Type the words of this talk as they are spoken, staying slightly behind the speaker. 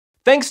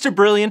Thanks to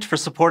Brilliant for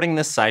supporting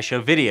this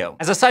SciShow video.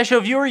 As a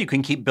SciShow viewer, you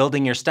can keep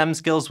building your STEM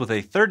skills with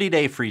a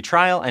 30-day free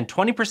trial and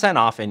 20%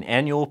 off an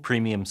annual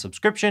premium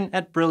subscription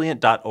at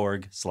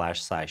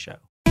brilliant.org/scishow.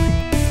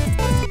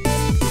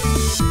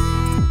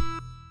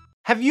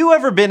 Have you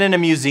ever been in a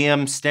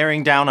museum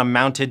staring down a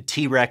mounted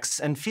T-Rex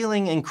and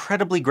feeling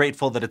incredibly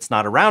grateful that it's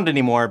not around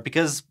anymore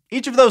because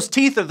each of those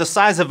teeth are the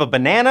size of a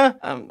banana?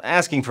 I'm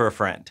asking for a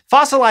friend.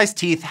 Fossilized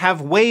teeth have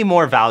way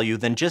more value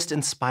than just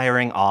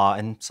inspiring awe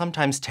and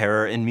sometimes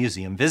terror in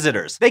museum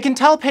visitors. They can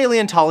tell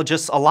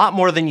paleontologists a lot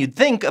more than you'd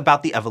think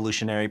about the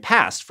evolutionary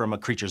past, from a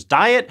creature's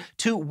diet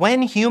to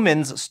when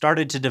humans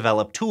started to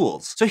develop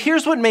tools. So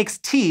here's what makes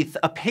teeth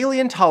a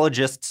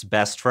paleontologist's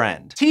best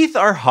friend. Teeth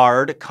are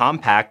hard,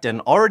 compact, and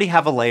already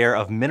have a layer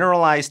of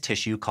mineralized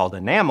tissue called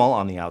enamel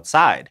on the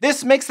outside.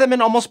 This makes them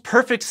an almost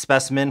perfect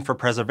specimen for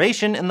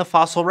preservation in the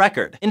fossil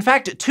record. In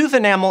fact, tooth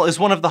enamel is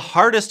one of the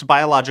hardest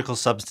biological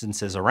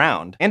substances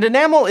around. And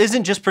enamel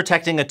isn't just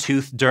protecting a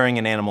tooth during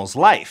an animal's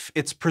life,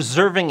 it's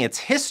preserving its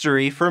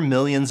history for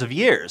millions of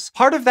years.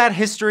 Part of that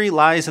history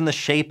lies in the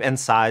shape and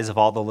size of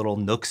all the little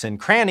nooks and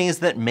crannies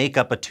that make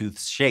up a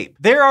tooth's shape.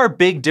 There are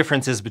big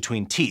differences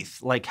between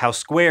teeth, like how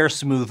square,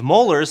 smooth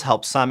molars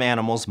help some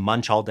animals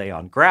munch all day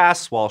on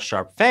grass, while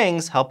sharp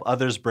fangs help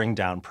others bring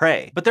down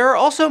prey. But there are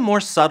also more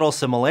subtle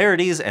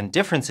similarities and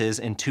differences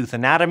in tooth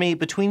anatomy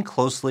between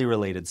closely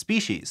related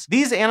species.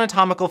 These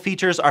anatomical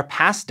features are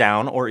passed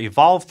down or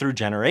evolved through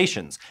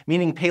generations,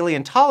 meaning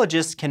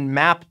paleontologists can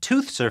map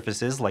tooth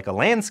surfaces like a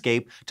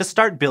landscape to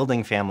start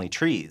building family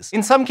trees.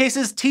 In some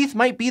cases, teeth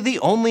might be the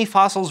only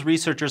fossils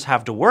researchers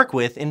have to work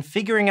with in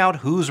figuring out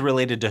who's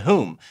related to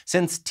whom,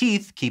 since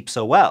teeth keep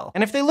so well.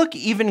 And if they look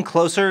even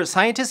closer,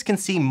 scientists can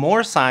see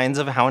more signs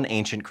of how an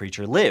ancient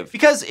creature lived.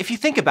 Because if you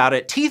think about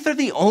it, teeth are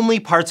the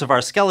only parts of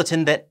our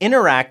skeleton that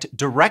interact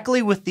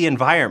directly with the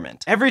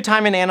environment. Every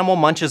time an animal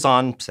munches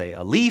on, say,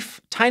 a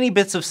leaf, tiny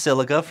bits of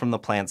silica from the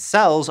plant's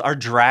cells are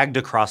dragged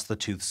across the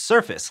tooth's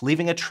surface,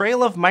 leaving a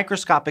trail of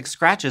microscopic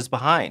scratches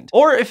behind.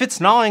 Or if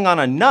it's gnawing on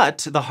a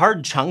nut, the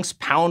hard chunks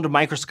pound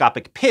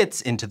microscopic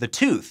pits into the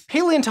tooth.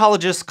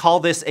 Paleontologists call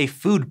this a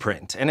food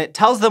print, and it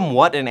tells them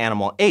what an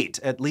animal ate,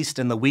 at least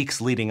in the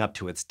weeks leading up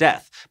to its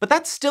death. But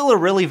that's still a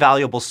really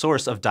valuable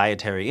source of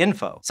dietary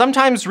info.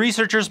 Sometimes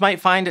researchers might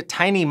find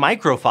tiny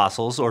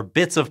microfossils or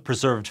bits of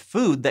preserved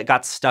food that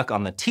got stuck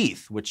on the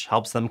teeth, which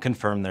helps them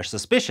confirm their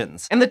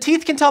suspicions. And the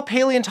teeth can tell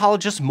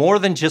paleontologists more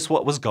than just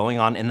what was going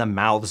on in the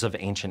mouths of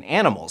ancient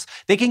animals.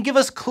 They can give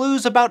us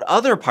clues about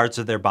other parts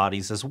of their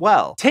bodies as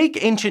well.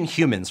 Take ancient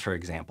humans, for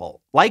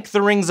example. Like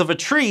the rings of a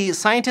tree,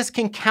 scientists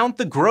can count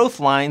the growth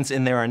lines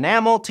in their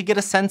enamel to get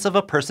a sense of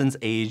a person's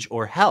age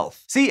or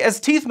health. See, as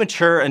teeth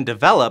mature and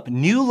develop,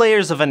 new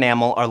layers of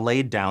enamel are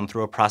laid down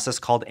through a process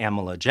called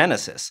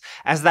amylogenesis.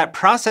 As that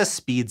process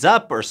speeds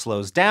up or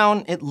slows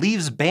down, it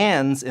leaves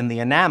bands in the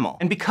enamel.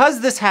 And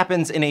because this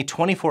happens in a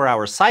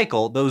 24-hour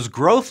cycle, those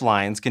growth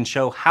lines can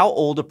show how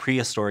old a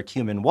prehistoric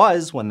human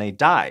was when they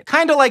died.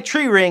 Kinda like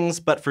tree rings,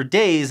 but for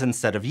days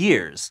instead of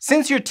years.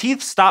 Since your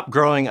teeth stop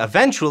growing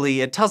eventually,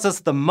 it tells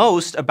us the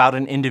most about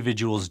an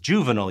individual's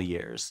juvenile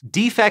years.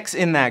 Defects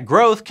in that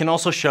growth can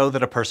also show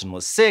that a person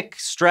was sick,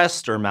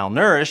 stressed, or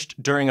malnourished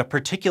during a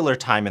particular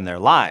time in their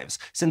lives,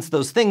 since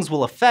those things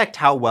will affect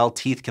how well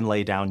teeth can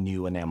lay down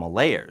new enamel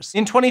layers.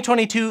 In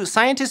 2022,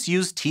 scientists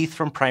used teeth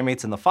from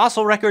primates in the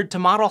fossil record to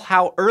model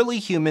how early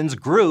humans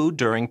grew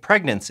during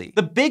pregnancy.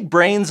 The big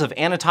brains of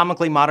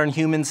anatomically modern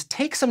humans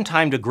take some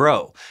time to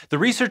grow. The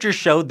researchers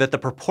showed that the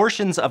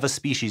proportions of a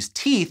species'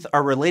 teeth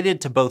are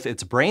related to both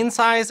its brain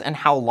size and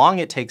how long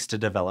it takes to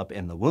develop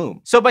in the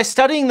womb. So by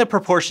studying the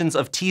proportions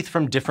of teeth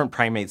from different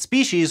primate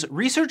species,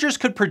 researchers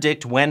could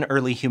predict when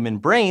early human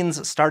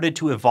brains started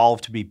to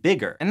evolve to be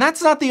bigger. And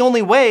that's not the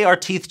only way our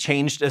teeth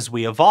changed as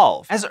we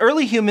evolve. As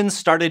early humans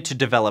started to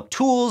develop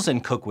tools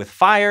and cook with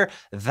fire,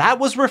 that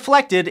was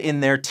reflected in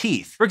their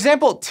teeth. For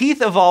example,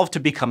 teeth evolved to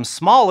become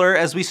smaller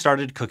as we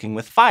started cooking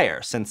with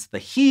fire, since the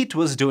heat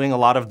was doing a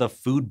lot of the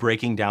food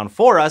breaking down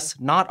for us,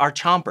 not our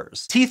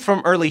chompers. Teeth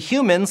from early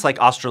humans, like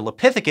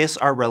Australopithecus,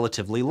 are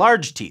relatively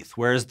large teeth,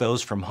 whereas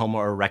those from Homo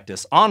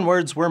erectus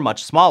onwards were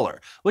much smaller,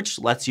 which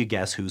lets you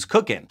guess who's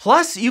cooking.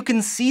 Plus, you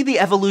can see the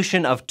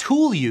evolution of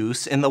tool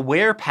use in the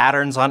wear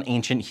patterns on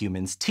ancient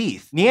humans'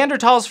 teeth.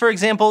 Neanderthals, for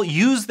example,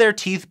 used their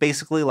teeth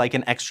basically like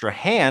an extra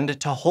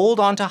hand to hold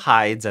onto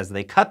hides as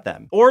they cut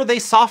them. Or they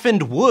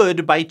softened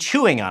wood by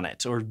chewing on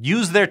it, or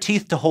used their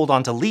teeth to hold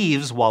onto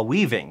leaves while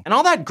weaving. And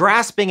all that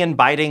grasping and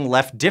biting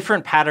left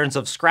different patterns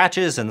of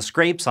scratches and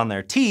scrapes on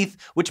their teeth,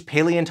 which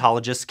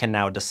paleontologists can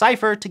now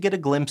decipher to get a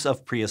glimpse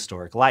of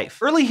prehistoric life.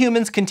 Early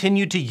humans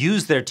continued to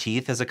use their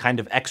teeth as a kind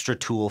of extra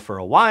tool for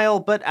a while,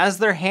 but as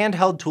their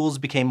handheld tools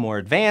became more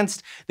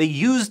advanced, they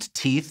used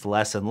teeth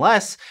less and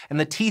less, and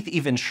the teeth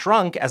even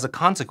shrunk as a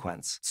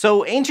consequence.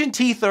 So ancient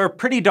teeth are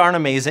pretty darn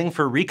amazing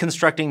for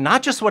reconstructing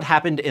not just what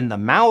happened in the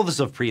mouths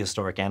of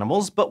prehistoric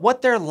animals, but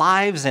what their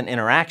lives and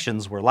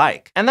interactions were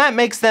like. And that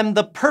makes them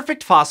the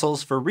perfect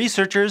fossils for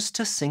researchers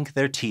to sink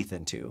their teeth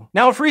into.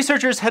 Now, if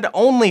researchers had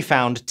only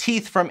found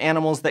teeth from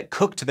animals that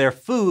cooked their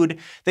food,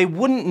 they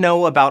wouldn't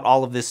know about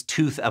all of this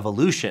tooth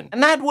evolution,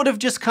 and that would have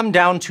just come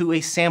down to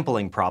a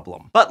sampling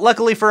problem. But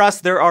luckily for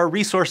us, there are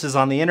resources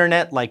on the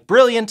internet like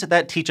Brilliant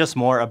that teach us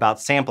more about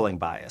sampling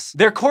bias.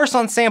 Their course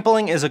on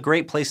sampling is a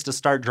great place to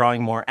start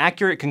drawing more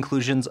accurate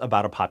conclusions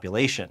about a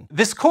population.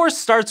 This course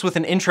starts with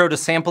an intro to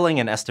sampling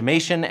and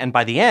estimation, and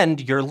by the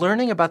end, you're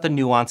learning about the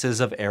nuances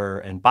of error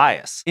and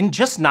bias. In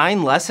just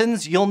 9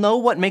 lessons, you'll know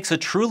what makes a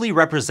truly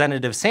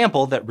representative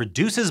sample that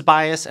reduces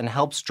bias and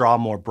helps draw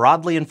more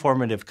broadly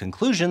informative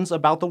conclusions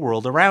about the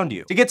world around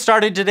you. To get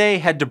started today,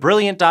 head to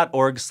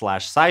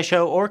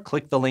brilliant.org/scishow or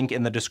click the link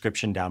in the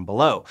description down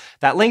below.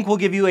 That link will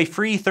give you a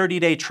free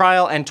 30-day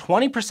trial and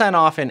 20%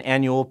 off an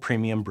annual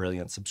premium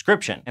Brilliant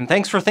subscription. And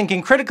thanks for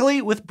thinking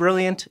critically with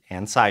Brilliant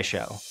and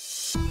SciShow.